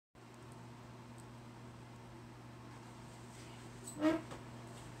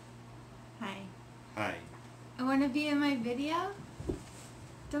Hi. Hi. I want to be in my video.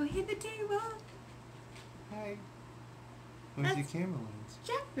 Don't hit the table. Hi. Where's your camera lens?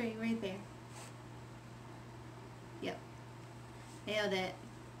 Jeffrey, right there. Yep. Nailed it.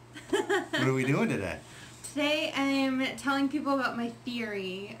 What are we doing today? Today I'm telling people about my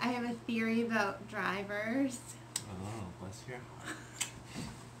theory. I have a theory about drivers. Oh, bless your heart.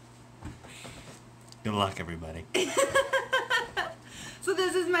 Good luck, everybody. So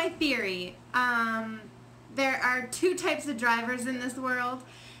this is my theory. There are two types of drivers in this world.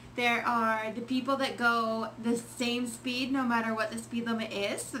 There are the people that go the same speed no matter what the speed limit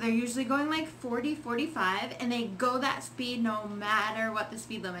is. So they're usually going like 40, 45, and they go that speed no matter what the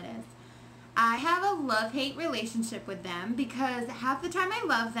speed limit is. I have a love-hate relationship with them because half the time I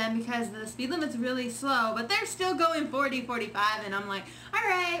love them because the speed limit's really slow, but they're still going 40, 45, and I'm like,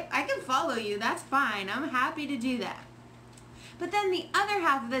 alright, I can follow you, that's fine, I'm happy to do that. But then the other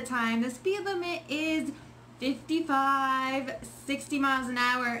half of the time, the speed limit is 55, 60 miles an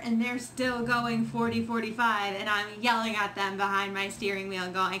hour, and they're still going 40, 45, and I'm yelling at them behind my steering wheel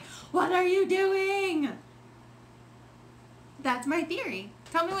going, what are you doing? That's my theory.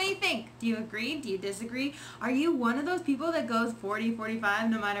 Tell me what you think. Do you agree? Do you disagree? Are you one of those people that goes 40, 45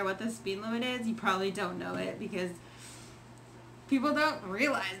 no matter what the speed limit is? You probably don't know it because people don't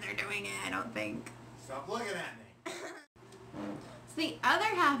realize they're doing it, I don't think. Stop looking at me. So the other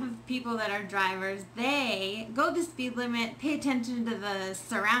half of people that are drivers, they go the speed limit, pay attention to the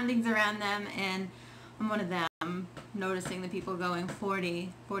surroundings around them, and I'm one of them, noticing the people going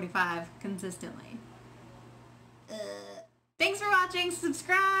 40, 45 consistently. Thanks for watching.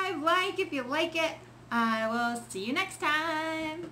 Subscribe, like if you like it. I will see you next time.